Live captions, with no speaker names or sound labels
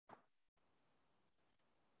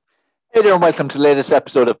Hey there, and welcome to the latest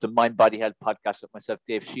episode of the Mind Body Health Podcast with myself,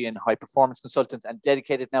 Dave Sheehan, high performance consultant and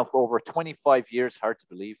dedicated now for over 25 years, hard to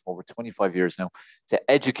believe, over 25 years now,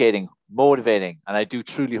 to educating, motivating, and I do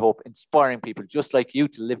truly hope inspiring people just like you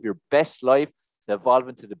to live your best life, to evolve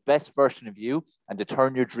into the best version of you, and to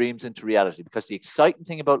turn your dreams into reality. Because the exciting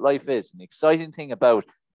thing about life is, and the exciting thing about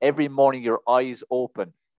every morning your eyes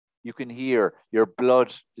open, you can hear your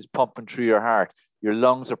blood is pumping through your heart. Your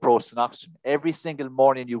lungs are processing oxygen. Every single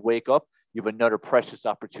morning you wake up, you have another precious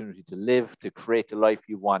opportunity to live, to create the life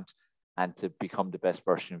you want, and to become the best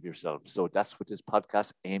version of yourself. So that's what this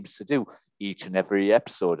podcast aims to do each and every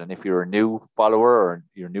episode. And if you're a new follower or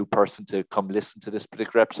you're a new person to come listen to this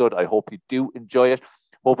particular episode, I hope you do enjoy it.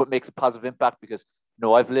 Hope it makes a positive impact because,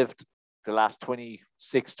 I've lived the last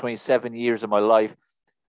 26, 27 years of my life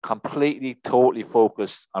completely, totally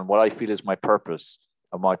focused on what I feel is my purpose.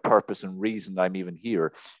 And my purpose and reason I'm even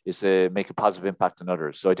here is to make a positive impact on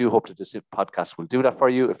others. So I do hope that this podcast will do that for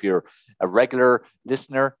you. If you're a regular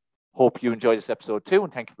listener, hope you enjoy this episode too.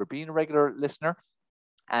 And thank you for being a regular listener.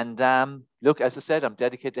 And look, as I said, I'm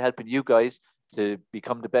dedicated to helping you guys to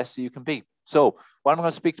become the best that you can be. So what I'm going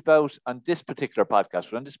to speak about on this particular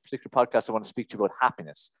podcast, I want to speak to you about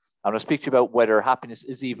happiness. I'm going to speak to you about whether happiness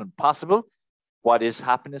is even possible. What is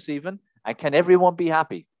happiness even? And can everyone be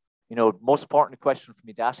happy? Most important question for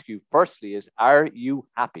me to ask you firstly is, are you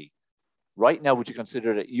happy? Right now, would you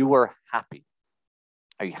consider that you are happy?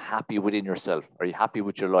 Are you happy within yourself? Are you happy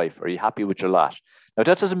with your life? Are you happy with your lot? Now,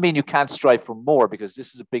 that doesn't mean you can't strive for more, because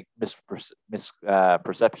this is a big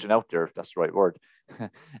misperception out there, if that's the right word,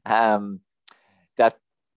 that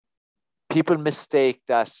people mistake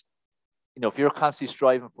that, if you're constantly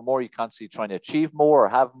striving for more, you're constantly trying to achieve more or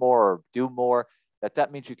have more or do more,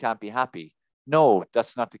 that means you can't be happy. No,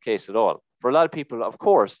 that's not the case at all. For a lot of people, of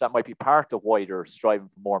course, that might be part of why they're striving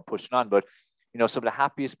for more and pushing on. But, some of the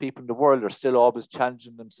happiest people in the world are still always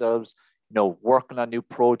challenging themselves, working on new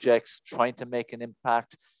projects, trying to make an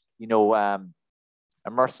impact,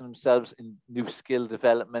 immersing themselves in new skill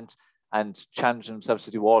development and challenging themselves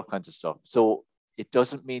to do all kinds of stuff. So it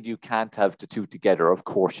doesn't mean you can't have the two together. Of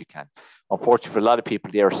course you can. Unfortunately, for a lot of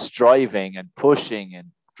people, they are striving and pushing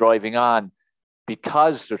and driving on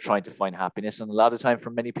because they're trying to find happiness. And a lot of time for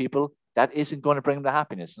many people, that isn't going to bring them to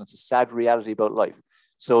happiness. And it's a sad reality about life.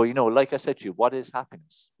 So, like I said to you, what is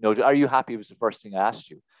happiness? Are you happy was the first thing I asked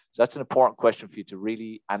you. So that's an important question for you to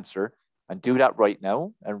really answer, and do that right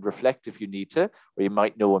now and reflect if you need to, or you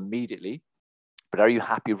might know immediately. But are you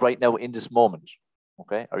happy right now in this moment?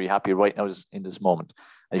 Okay. Are you happy right now in this moment?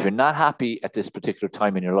 And if you're not happy at this particular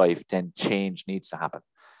time in your life, then change needs to happen,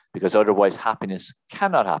 because otherwise happiness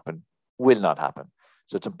cannot happen, will not happen.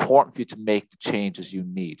 So it's important for you to make the changes you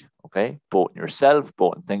need, okay? Both in yourself,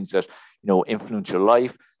 both in things that, influence your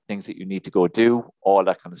life, things that you need to go do, all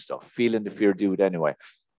that kind of stuff. Feeling the fear, do it anyway,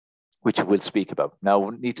 which we'll speak about. Now,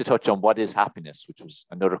 we need to touch on what is happiness, which was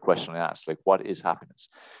another question I asked, like, what is happiness?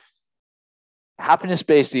 Happiness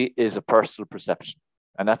basically is a personal perception.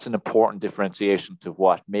 And that's an important differentiation to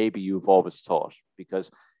what maybe you've always thought.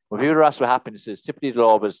 Because when people are asked what happiness is, typically they'll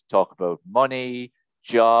always talk about money,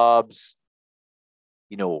 jobs,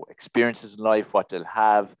 experiences in life, what they'll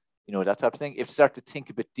have, that type of thing. If you start to think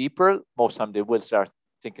a bit deeper, most of the time they will start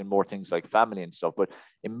thinking more things like family and stuff. But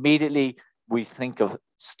immediately we think of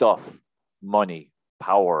stuff, money,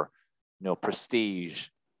 power, prestige,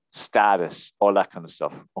 status, all that kind of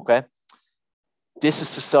stuff. Okay. This is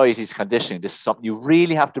society's conditioning. This is something you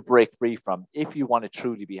really have to break free from if you want to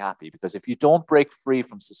truly be happy. Because if you don't break free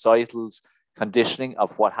from societal's conditioning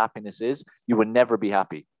of what happiness is, you will never be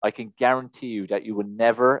happy. I can guarantee you that you will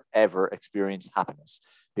never, ever experience happiness,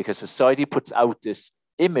 because society puts out this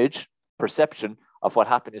image, perception of what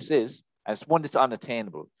happiness is, and it's one that's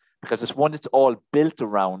unattainable, because it's one that's all built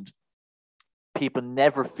around people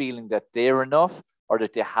never feeling that they're enough or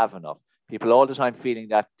that they have enough. People all the time feeling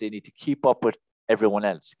that they need to keep up with everyone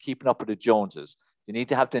else, keeping up with the Joneses. They need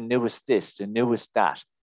to have the newest this, the newest that.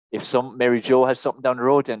 If some Mary Jo has something down the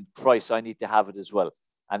road, then Christ, I need to have it as well.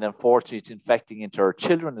 And unfortunately, it's infecting into our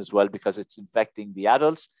children as well, because it's infecting the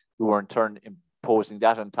adults, who are in turn imposing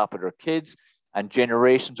that on top of their kids. And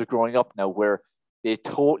generations are growing up now where they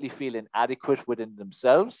totally feel inadequate within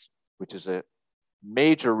themselves, which is a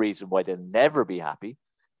major reason why they'll never be happy.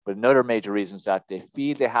 But another major reason is that they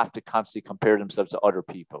feel they have to constantly compare themselves to other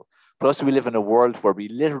people. Plus, we live in a world where we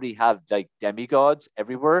literally have like demigods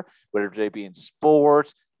everywhere, whether they be in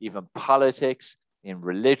sports, even politics, in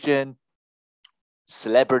religion,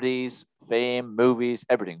 celebrities, fame, movies,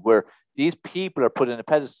 everything, where these people are put in a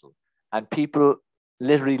pedestal, and people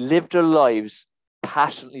literally live their lives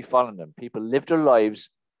passionately following them. People live their lives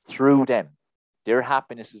through them. Their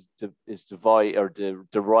happiness is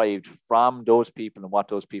derived from those people and what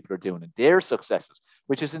those people are doing and their successes,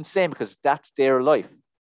 which is insane because that's their life.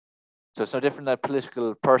 So it's no different than a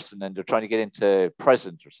political person and they're trying to get into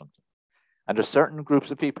president or something. And there's certain groups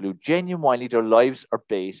of people who genuinely, their lives are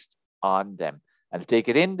based on them. And if they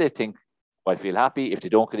get in, they think, well, I feel happy. If they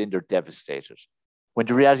don't get in, they're devastated. When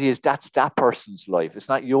the reality is that's that person's life. It's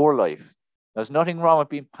not your life. There's nothing wrong with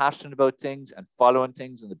being passionate about things and following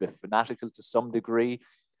things and a bit fanatical to some degree,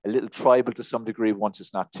 a little tribal to some degree once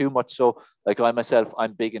it's not too much. So like I myself,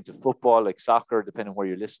 I'm big into football, like soccer, depending on where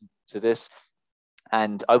you listen to this.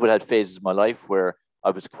 And I would have had phases of my life where I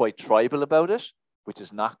was quite tribal about it, which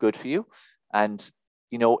is not good for you. And,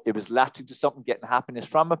 you know, it was latching to something, getting happiness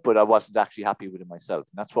from it, but I wasn't actually happy with it myself.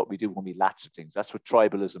 And that's what we do when we latch to things. That's what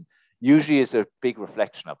tribalism usually is a big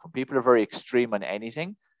reflection of. When people are very extreme on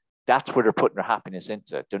anything, that's where they're putting their happiness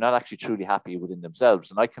into. They're not actually truly happy within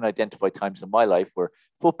themselves. And I can identify times in my life where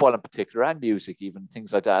football in particular and music, even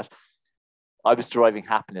things like that, I was deriving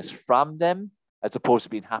happiness from them as opposed to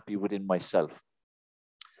being happy within myself.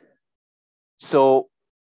 So,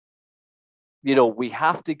 you know, we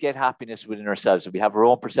have to get happiness within ourselves. And we have our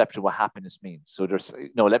own perception of what happiness means. So there's,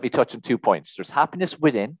 you know, let me touch on 2 points. There's happiness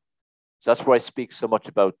within. So that's where I speak so much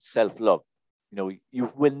about self-love. You know,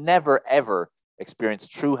 you will never, ever experience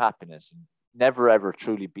true happiness and never, ever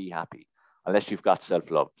truly be happy unless you've got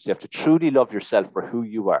self-love. So you have to truly love yourself for who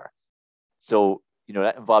you are. So, you know,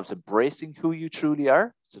 that involves embracing who you truly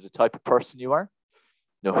are. So the type of person you are.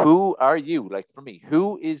 Now, who are you? Like for me,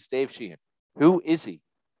 who is Dave Sheehan? Who is he?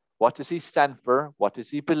 What does he stand for? What does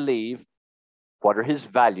he believe? What are his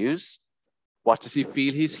values? What does he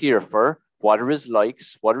feel he's here for? What are his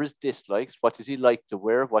likes? What are his dislikes? What does he like to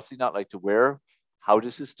wear? What's he not like to wear? How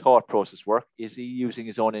does his thought process work? Is he using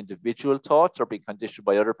his own individual thoughts or being conditioned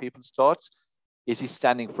by other people's thoughts? Is he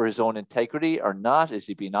standing for his own integrity or not? Is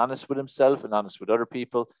he being honest with himself and honest with other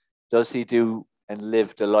people? Does he do and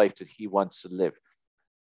live the life that he wants to live?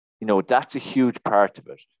 You know, that's a huge part of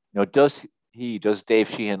it. You know, does Dave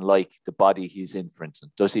Sheehan like the body he's in, for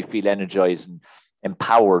instance? Does he feel energized and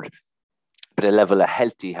empowered by the level of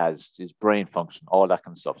health he has, his brain function, all that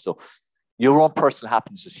kind of stuff? So your own personal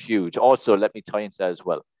happiness is huge. Also, let me tie into that as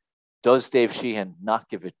well. Does Dave Sheehan not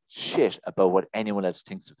give a shit about what anyone else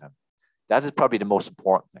thinks of him? That is probably the most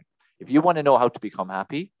important thing. If you want to know how to become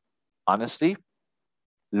happy, honestly,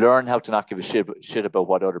 learn how to not give a shit about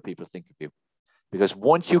what other people think of you. Because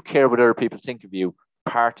once you care what other people think of you,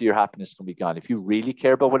 part of your happiness can be gone. If you really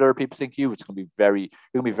care about what other people think of you, it's going to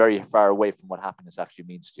be very far away from what happiness actually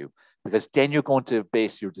means to you. Because then you're going to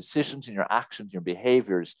base your decisions and your actions, your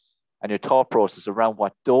behaviors, and your thought process around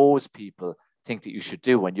what those people think that you should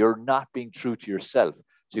do. And you're not being true to yourself.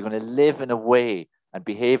 So you're going to live in a way and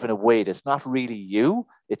behave in a way that's not really you.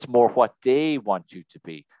 It's more what they want you to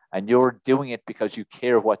be. And you're doing it because you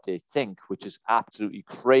care what they think, which is absolutely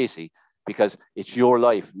crazy because it's your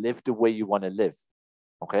life. Live the way you want to live.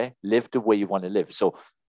 Okay, live the way you want to live. So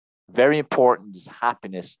very important is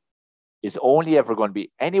happiness is only ever going to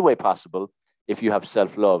be any way possible if you have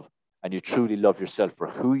self-love and you truly love yourself for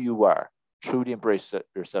who you are, truly embrace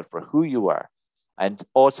yourself for who you are, and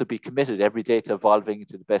also be committed every day to evolving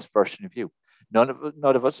into the best version of you. None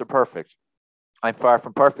of us are perfect. I'm far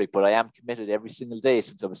from perfect, but I am committed every single day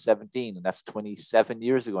since I was 17, and that's 27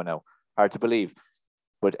 years ago now. Hard to believe.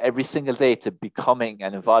 But every single day to becoming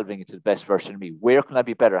and evolving into the best version of me. Where can I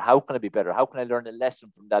be better? How can I be better? How can I learn a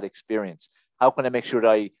lesson from that experience? How can I make sure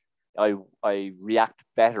that I react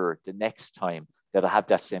better the next time that I have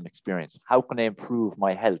that same experience? How can I improve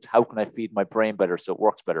my health? How can I feed my brain better so it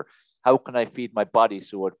works better? How can I feed my body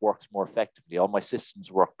so it works more effectively? All my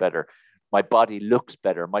systems work better. My body looks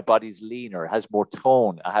better. My body's leaner, has more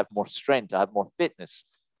tone. I have more strength. I have more fitness.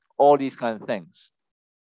 All these kind of things.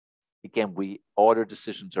 Again, all our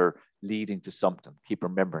decisions are leading to something. Keep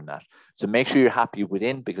remembering that. So make sure you're happy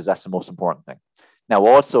within because that's the most important thing. Now,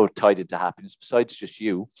 also tied into happiness, besides just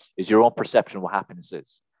you, is your own perception of what happiness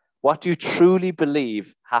is. What do you truly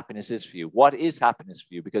believe happiness is for you? What is happiness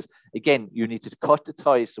for you? Because again, you need to cut the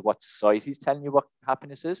ties to what society is telling you what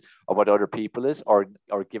happiness is or what other people is or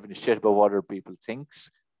giving a shit about what other people thinks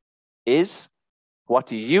is. What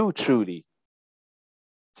do you truly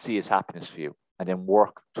see as happiness for you? And then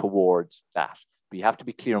work towards that. But you have to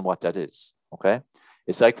be clear on what that is, okay?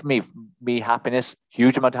 It's like for me, happiness,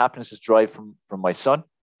 huge amount of happiness is derived from my son.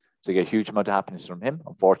 So I get a huge amount of happiness from him.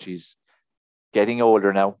 Unfortunately, he's getting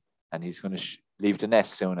older now and he's going to leave the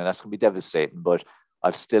nest soon and that's going to be devastating. But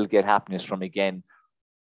I'll still get happiness from, again,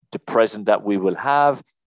 the present that we will have,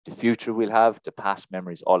 the future we'll have, the past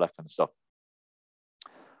memories, all that kind of stuff.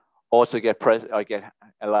 Also I get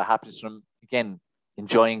a lot of happiness from again,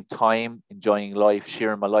 enjoying time, enjoying life,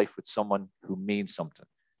 sharing my life with someone who means something.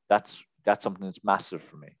 That's something that's massive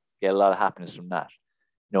for me. Get a lot of happiness from that.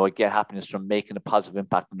 I get happiness from making a positive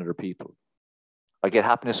impact on other people. I get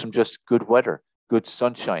happiness from just good weather, good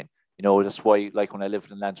sunshine. That's why, like when I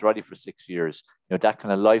lived in Lanzarote for 6 years, that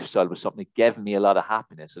kind of lifestyle was something that gave me a lot of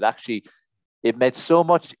happiness. It made so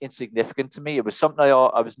much insignificant to me. It was something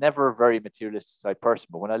I was never a very materialistic type person,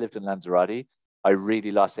 but when I lived in Lanzarote, I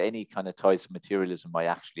really lost any kind of ties to materialism I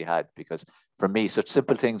actually had, because for me, such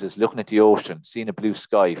simple things as looking at the ocean, seeing a blue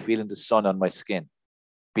sky, feeling the sun on my skin,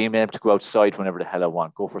 being able to go outside whenever the hell I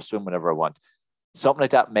want, go for a swim whenever I want, something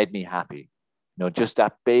like that made me happy. Just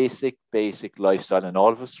that basic lifestyle, and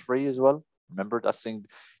all of us free as well. Remember that thing,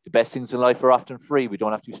 the best things in life are often free. We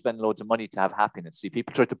don't have to spend loads of money to have happiness. See,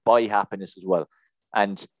 people try to buy happiness as well.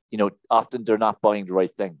 And, often they're not buying the right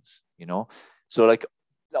things, So like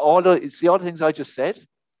all the things I just said,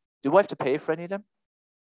 do I have to pay for any of them?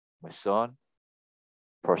 My son,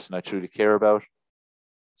 person I truly care about,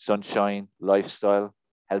 sunshine, lifestyle,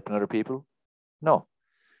 helping other people? No.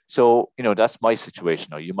 So, that's my situation.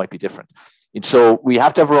 Now, you might be different. And so we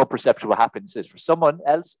have to have our own perception of what happiness is. For someone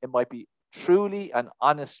else, it might be truly and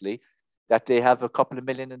honestly that they have a couple of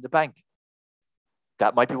million in the bank.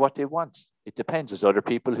 That might be what they want. It depends. There's other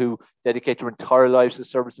people who dedicate their entire lives to the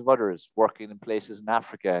service of others, working in places in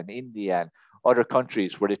Africa and India and other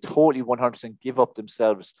countries where they totally 100% give up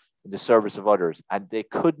themselves in the service of others, and they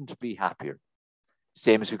couldn't be happier.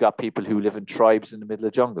 Same as we've got people who live in tribes in the middle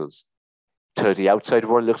of jungles. To the outside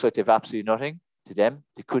world, looks like they've absolutely nothing. To them,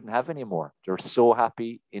 they couldn't have any more. They're so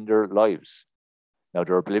happy in their lives. Now,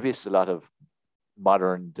 they're oblivious to a lot of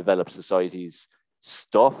modern developed societies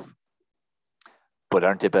stuff, but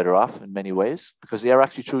aren't they better off in many ways? Because they are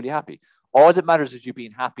actually truly happy. All that matters is you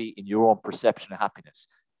being happy in your own perception of happiness.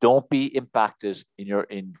 Don't be impacted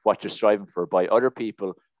in what you're striving for by other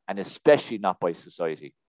people, and especially not by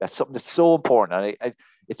society. That's something that's so important. And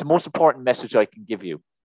it's the most important message I can give you,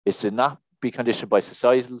 is to not be conditioned by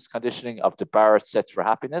societal conditioning of the bar it sets for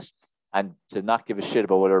happiness, and to not give a shit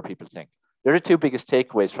about what other people think. They're the two biggest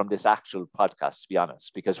takeaways from this actual podcast, to be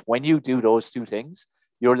honest, because when you do those two things,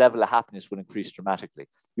 your level of happiness will increase dramatically.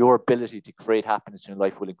 Your ability to create happiness in your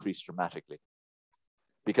life will increase dramatically.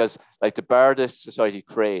 Because like the bar that society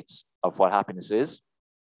creates of what happiness is,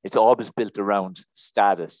 it's always built around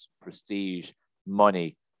status, prestige,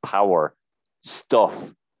 money, power,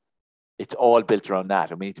 stuff. It's all built around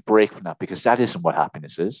that. And we need to break from that, because that isn't what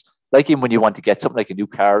happiness is. Like even when you want to get something like a new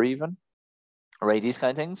car even, right, these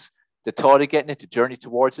kind of things, the thought of getting it, the journey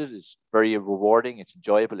towards it is very rewarding. It's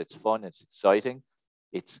enjoyable. It's fun. It's exciting.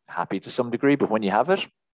 It's happy to some degree. But when you have it,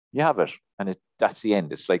 you have it. And that's the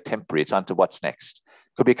end. It's like temporary. It's on to what's next.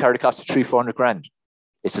 Could be a car that costs you 300-400 grand.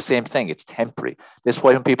 It's the same thing. It's temporary. That's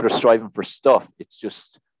why when people are striving for stuff,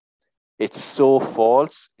 it's so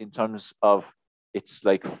false in terms of, it's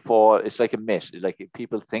like a myth. Like if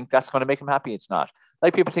people think that's going to make them happy, it's not.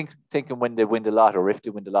 Like people thinking when they win the lotto, or if they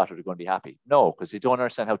win the lotto, they're going to be happy. No, because they don't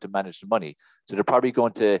understand how to manage the money. So they're probably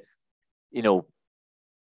going to,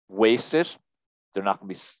 waste it. They're not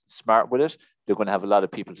going to be smart with it. They're going to have a lot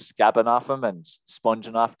of people scabbing off them and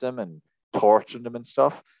sponging off them and torturing them and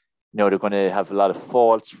stuff. They're going to have a lot of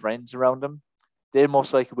false friends around them. They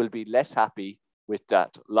most likely will be less happy with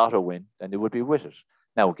that lotto win than they would be with it.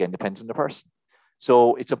 Now, again, depends on the person.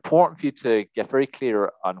 So it's important for you to get very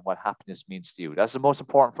clear on what happiness means to you. That's the most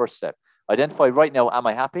important first step. Identify right now, am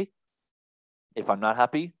I happy? If I'm not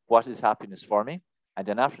happy, what is happiness for me? And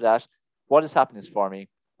then after that, what is happiness for me?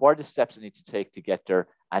 What are the steps I need to take to get there?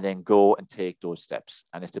 And then go and take those steps.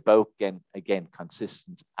 And it's about, again,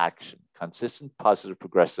 consistent action, consistent, positive,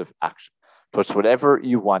 progressive action towards whatever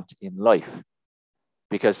you want in life.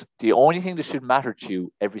 Because the only thing that should matter to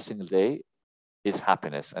you every single day is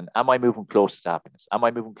happiness. And am I moving closer to happiness? Am I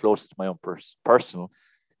moving closer to my own personal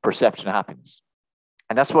perception of happiness?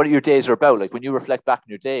 And that's what your days are about. Like when you reflect back on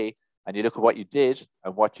your day and you look at what you did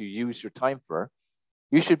and what you used your time for,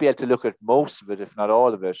 you should be able to look at most of it, if not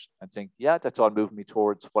all of it, and think, yeah, that's all moving me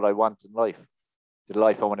towards what I want in life, the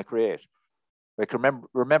life I want to create. Like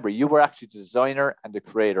remember, you were actually the designer and the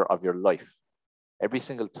creator of your life. Every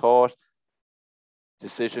single thought,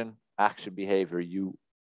 decision, action, behavior you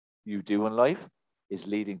do in life is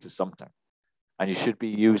leading to something. And you should be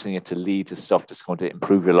using it to lead to stuff that's going to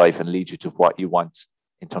improve your life and lead you to what you want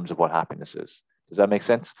in terms of what happiness is. Does that make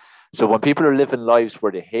sense? So when people are living lives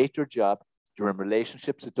where they hate their job, they're in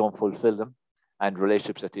relationships that don't fulfill them, and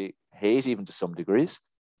relationships that they hate even to some degrees,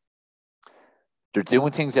 they're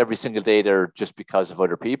doing things every single day that are just because of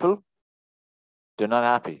other people, they're not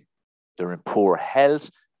happy. They're in poor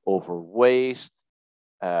health, overweight,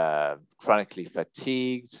 chronically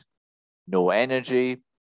fatigued, no energy.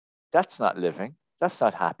 That's not living. That's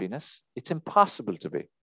not happiness. It's impossible to be,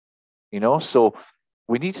 So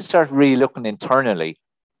we need to start really looking internally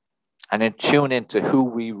and then tune into who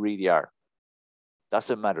we really are. That's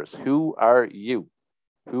what matters. Who are you?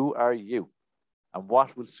 Who are you? And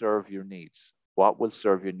what will serve your needs? What will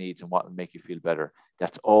serve your needs and what will make you feel better?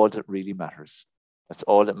 That's all that really matters. That's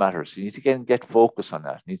all that matters. You need to get focused on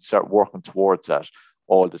that. You need to start working towards that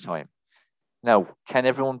all the time. Now, can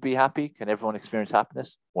everyone be happy? Can everyone experience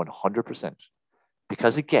happiness? 100%.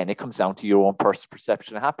 Because again, it comes down to your own personal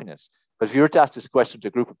perception of happiness. But if you were to ask this question to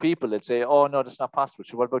a group of people, they'd say, oh, no, that's not possible.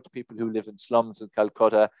 So what about the people who live in slums in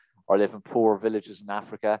Calcutta or live in poor villages in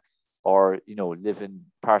Africa or, live in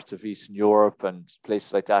parts of Eastern Europe and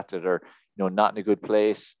places like that are, not in a good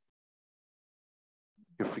place?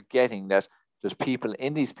 You're forgetting that there's people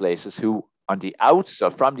in these places who on the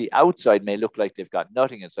outside, from the outside may look like they've got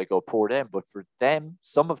nothing. It's like, oh, poor them. But for them,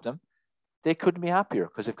 some of them, they couldn't be happier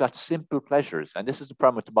because they've got simple pleasures. And this is the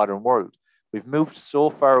problem with the modern world. We've moved so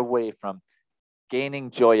far away from gaining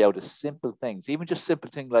joy out of simple things, even just simple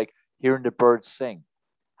things like hearing the birds sing,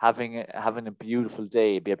 having a beautiful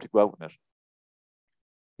day, be able to go out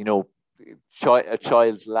in it. A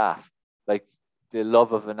child's laugh, like the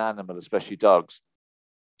love of an animal, especially dogs.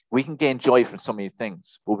 We can gain joy from so many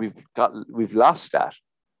things, but we've lost that.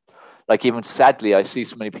 Like even sadly, I see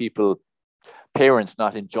so many parents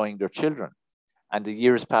not enjoying their children, and the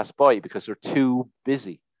years pass by because they're too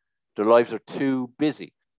busy. Their lives are too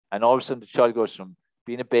busy. And all of a sudden the child goes from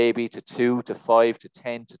being a baby to 2 to 5 to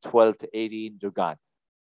 10 to 12 to 18, they're gone.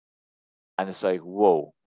 And it's like,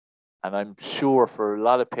 whoa. And I'm sure for a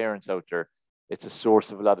lot of parents out there, it's a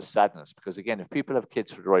source of a lot of sadness because again, if people have kids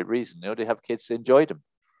for the right reason, they have kids to enjoy them.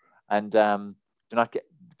 And they're not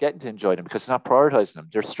getting to enjoy them because they're not prioritizing them.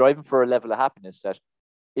 They're striving for a level of happiness that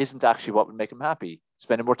isn't actually what would make them happy.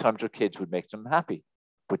 Spending more time with their kids would make them happy,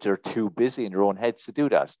 but they're too busy in their own heads to do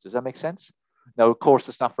that. Does that make sense? Now, of course,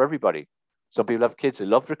 it's not for everybody. Some people have kids, they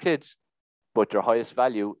love their kids, but their highest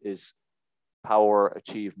value is power,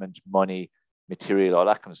 achievement, money, material, all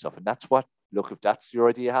that kind of stuff. And that's look, if that's your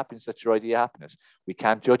idea of happiness, that's your idea of happiness. We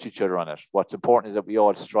can't judge each other on it. What's important is that we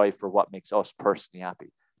all strive for what makes us personally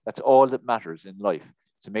happy. That's all that matters in life.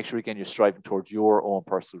 So make sure, again, you're striving towards your own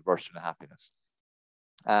personal version of happiness.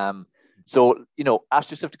 So, ask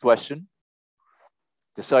yourself the question,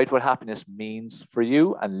 decide what happiness means for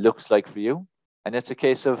you and looks like for you. And it's a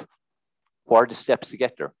case of what are the steps to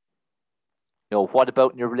get there? What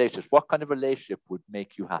about in your relationships? What kind of relationship would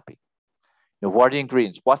make you happy? What are the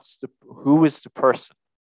ingredients? Who is the person?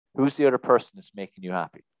 Who's the other person that's making you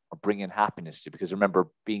happy or bringing happiness to you? Because remember,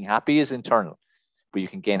 being happy is internal, but you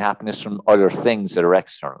can gain happiness from other things that are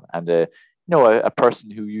external. And, a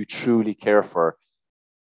person who you truly care for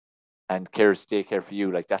and they care for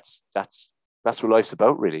you, like that's what life's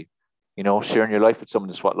about, really. Sharing your life with someone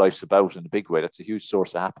is what life's about in a big way. That's a huge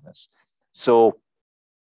source of happiness. So,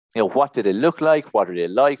 what do they look like? What are they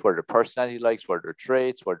like? What are their personality likes? What are their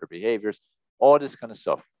traits? What are their behaviors? All this kind of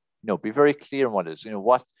stuff. Be very clear on what it is.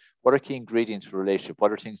 What are key ingredients for a relationship?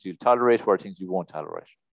 What are things you tolerate? What are things you won't tolerate?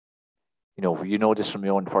 You know this from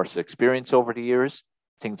your own personal experience over the years,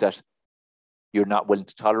 things that you're not willing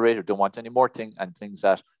to tolerate or don't want anymore, and things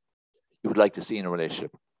that you would like to see in a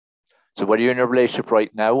relationship. So whether you're in a relationship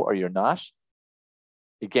right now or you're not,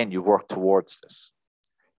 again, you work towards this.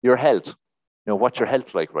 Your health, what's your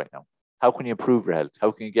health like right now? How can you improve your health?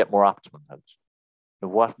 How can you get more optimum health? In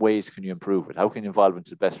what ways can you improve it? How can you evolve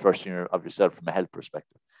into the best version of yourself from a health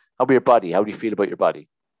perspective? How about your body? How do you feel about your body?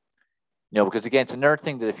 Because again, it's another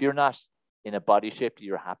thing that if you're not in a body shape that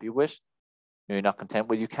you're happy with, you're not content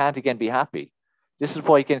with, you can't again be happy. This is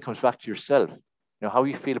why again it comes back to yourself. How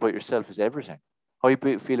you feel about yourself is everything. How you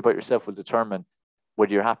feel about yourself will determine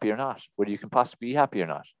whether you're happy or not, whether you can possibly be happy or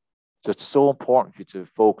not. So it's so important for you to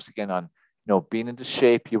focus again on, being in the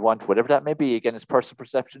shape you want, whatever that may be. Again, it's personal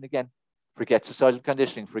perception again. Forget societal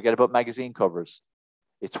conditioning. Forget about magazine covers.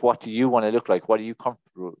 It's what do you want to look like? What are you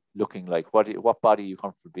comfortable looking like? What body are you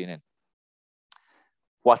comfortable being in?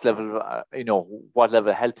 What level of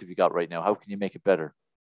health have you got right now? How can you make it better?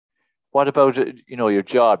 What about, your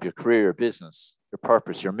job, your career, your business, your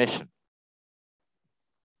purpose, your mission?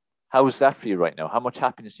 How is that for you right now? How much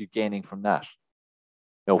happiness are you gaining from that?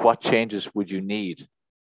 What changes would you need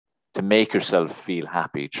to make yourself feel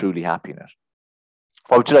happy, truly happy in it?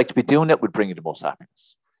 What would you like to be doing that would bring you the most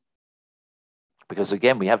happiness? Because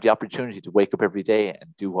again, we have the opportunity to wake up every day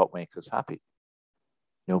and do what makes us happy.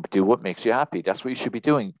 Do what makes you happy. That's what you should be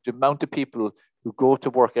doing. The amount of people who go to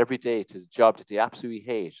work every day to the job that they absolutely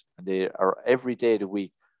hate, and they are every day of the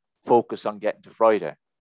week focused on getting to Friday.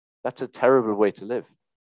 That's a terrible way to live.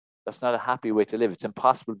 That's not a happy way to live. It's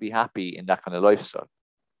impossible to be happy in that kind of lifestyle.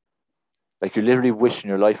 Like you're literally wishing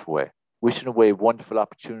your life away, wishing away wonderful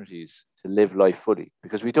opportunities to live life fully,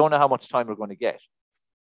 because we don't know how much time we're going to get.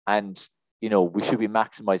 And, we should be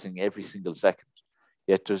maximizing every single second.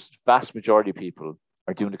 Yet there's vast majority of people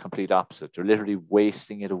are doing the complete opposite. They're literally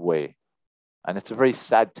wasting it away. And it's a very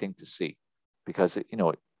sad thing to see, because, it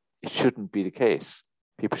shouldn't be the case.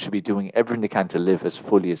 People should be doing everything they can to live as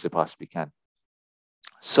fully as they possibly can.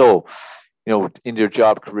 So, in your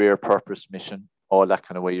job, career, purpose, mission, all that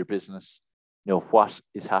kind of way, your business, what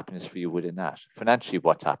is happiness for you within that? Financially,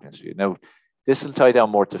 what's happiness for you? Now, this will tie down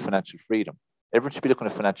more to financial freedom. Everyone should be looking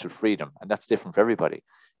at financial freedom, and that's different for everybody.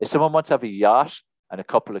 If someone wants to have a yacht and a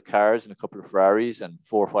couple of cars and a couple of Ferraris and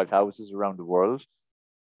 4 or 5 houses around the world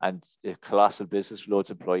and a colossal business with loads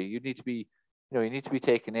of employees, you need to be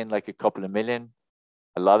taking in like a couple of million,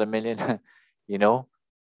 a lot of million,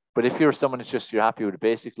 But if you're someone you're happy with a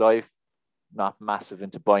basic life, not massive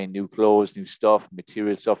into buying new clothes, new stuff,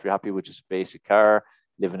 material stuff, you're happy with just a basic car,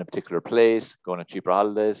 live in a particular place, going on cheaper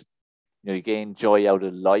holidays, you gain joy out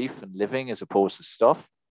of life and living as opposed to stuff.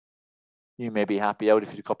 You may be happy out if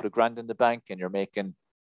you have a couple of grand in the bank and you're making,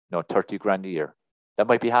 30 grand a year. That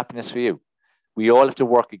might be happiness for you. We all have to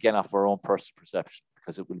work again off our own personal perception,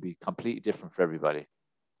 because it will be completely different for everybody.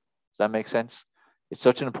 Does that make sense? It's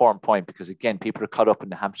such an important point, because again, people are caught up in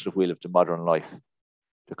the hamster wheel of the modern life.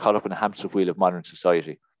 They're caught up in the hamster wheel of modern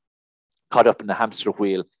society, caught up in the hamster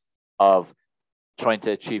wheel of trying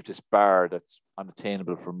to achieve this bar that's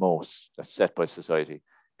unattainable for most, that's set by society,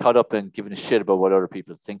 caught up in giving a shit about what other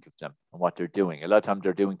people think of them and what they're doing. A lot of times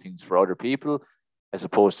they're doing things for other people as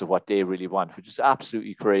opposed to what they really want, which is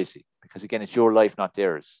absolutely crazy, because again, it's your life, not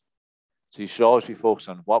theirs. So you should always be focused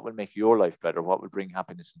on what will make your life better, what will bring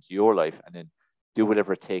happiness into your life, and then do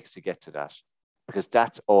whatever it takes to get to that, because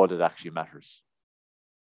that's all that actually matters.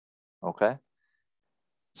 Okay?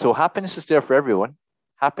 So happiness is there for everyone.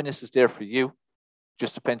 Happiness is there for you.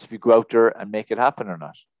 Just depends if you go out there and make it happen or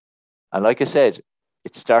not. And like I said,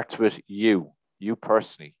 it starts with you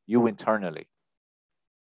personally, you internally.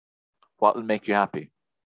 What will make you happy?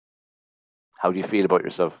 How do you feel about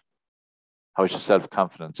yourself? How is your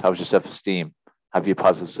self-confidence? How is your self-esteem? Have you a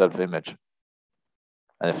positive self-image?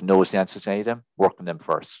 And if no is the answer to any of them, work on them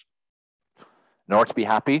first. In order to be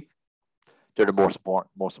happy, they're the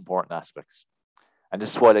most important aspects. And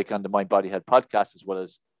this is why, like on the Mind Body Health podcast, as well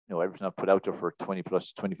as everything I've put out there for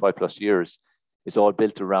 25 plus years, is all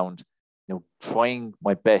built around trying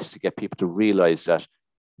my best to get people to realize that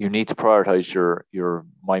you need to prioritize your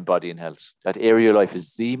mind, body, and health. That area of life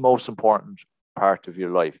is the most important part of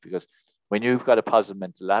your life, because when you've got a positive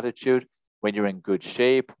mental attitude, when you're in good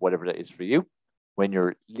shape, whatever that is for you, when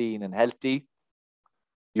you're lean and healthy,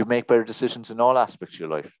 you make better decisions in all aspects of your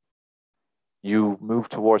life. You move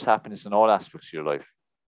towards happiness in all aspects of your life.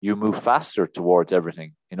 You move faster towards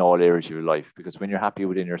everything in all areas of your life, because when you're happy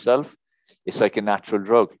within yourself, it's like a natural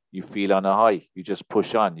drug. You feel on a high. You just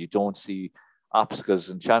push on. You don't see obstacles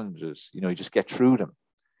and challenges. You just get through them.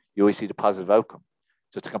 You always see the positive outcome.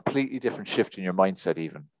 So it's a completely different shift in your mindset,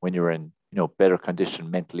 even when you're in better condition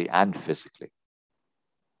mentally and physically.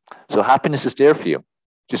 So happiness is there for you.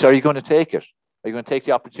 Just, are you going to take it? Are you going to take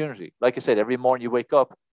the opportunity? Like I said, every morning you wake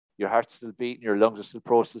up, your heart's still beating, your lungs are still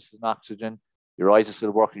processing oxygen, your eyes are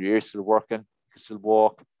still working, your ears are still working, you can still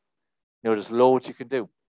walk. There's loads you can do.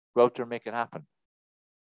 Go out there and make it happen.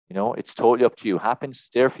 It's totally up to you. Happiness is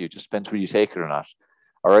there for you. Just depends where you take it or not.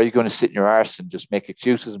 Or are you going to sit in your arse and just make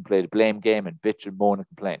excuses and play the blame game and bitch and moan and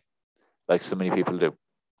complain, like so many people do?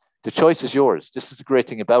 The choice is yours. This is the great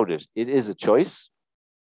thing about it. It is a choice.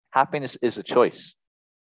 Happiness is a choice.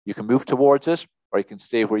 You can move towards it, or you can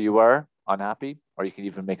stay where you are, unhappy, or you can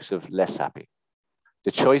even make yourself less happy.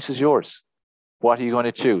 The choice is yours. What are you going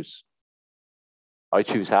to choose? I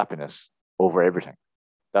choose happiness over everything.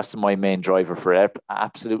 That's my main driver for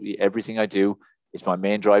absolutely everything I do. It's my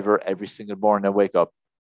main driver every single morning I wake up.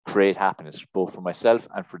 Create happiness, both for myself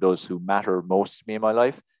and for those who matter most to me in my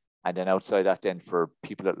life. And then outside that, then for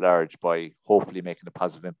people at large, by hopefully making a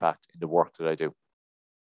positive impact in the work that I do.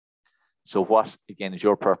 So what, again, is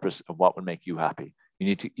your purpose, and what will make you happy? You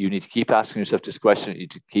need to keep asking yourself this question. You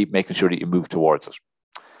need to keep making sure that you move towards it.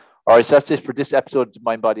 All right, so that's it for this episode of the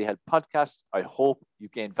Mind Body Health podcast. I hope you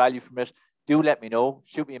gain value from it. Do let me know.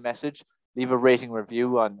 Shoot me a message. Leave a rating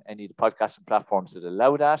review on any of the podcasting platforms that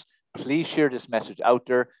allow that. Please share this message out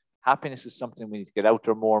there. Happiness is something we need to get out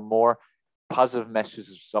there more and more. Positive messages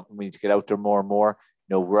is something we need to get out there more and more.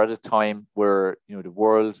 We're at a time where the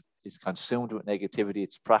world is consumed with negativity.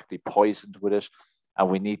 It's practically poisoned with it, and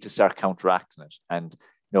we need to start counteracting it. And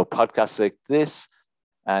podcasts like this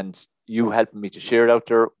and you helping me to share it out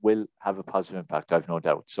there will have a positive impact, I've no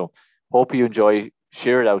doubt. So hope you enjoy,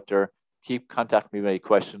 share it out there. Keep contacting me with any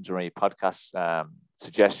questions or any podcast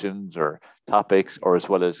suggestions or topics, or as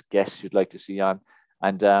well as guests you'd like to see on.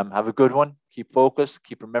 And have a good one. Keep focused.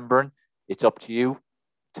 Keep remembering it's up to you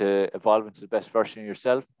to evolve into the best version of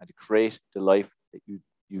yourself and to create the life that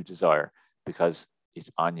you desire, because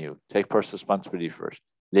it's on you. Take personal responsibility for it.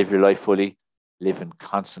 Live your life fully. Live in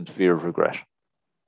constant fear of regret.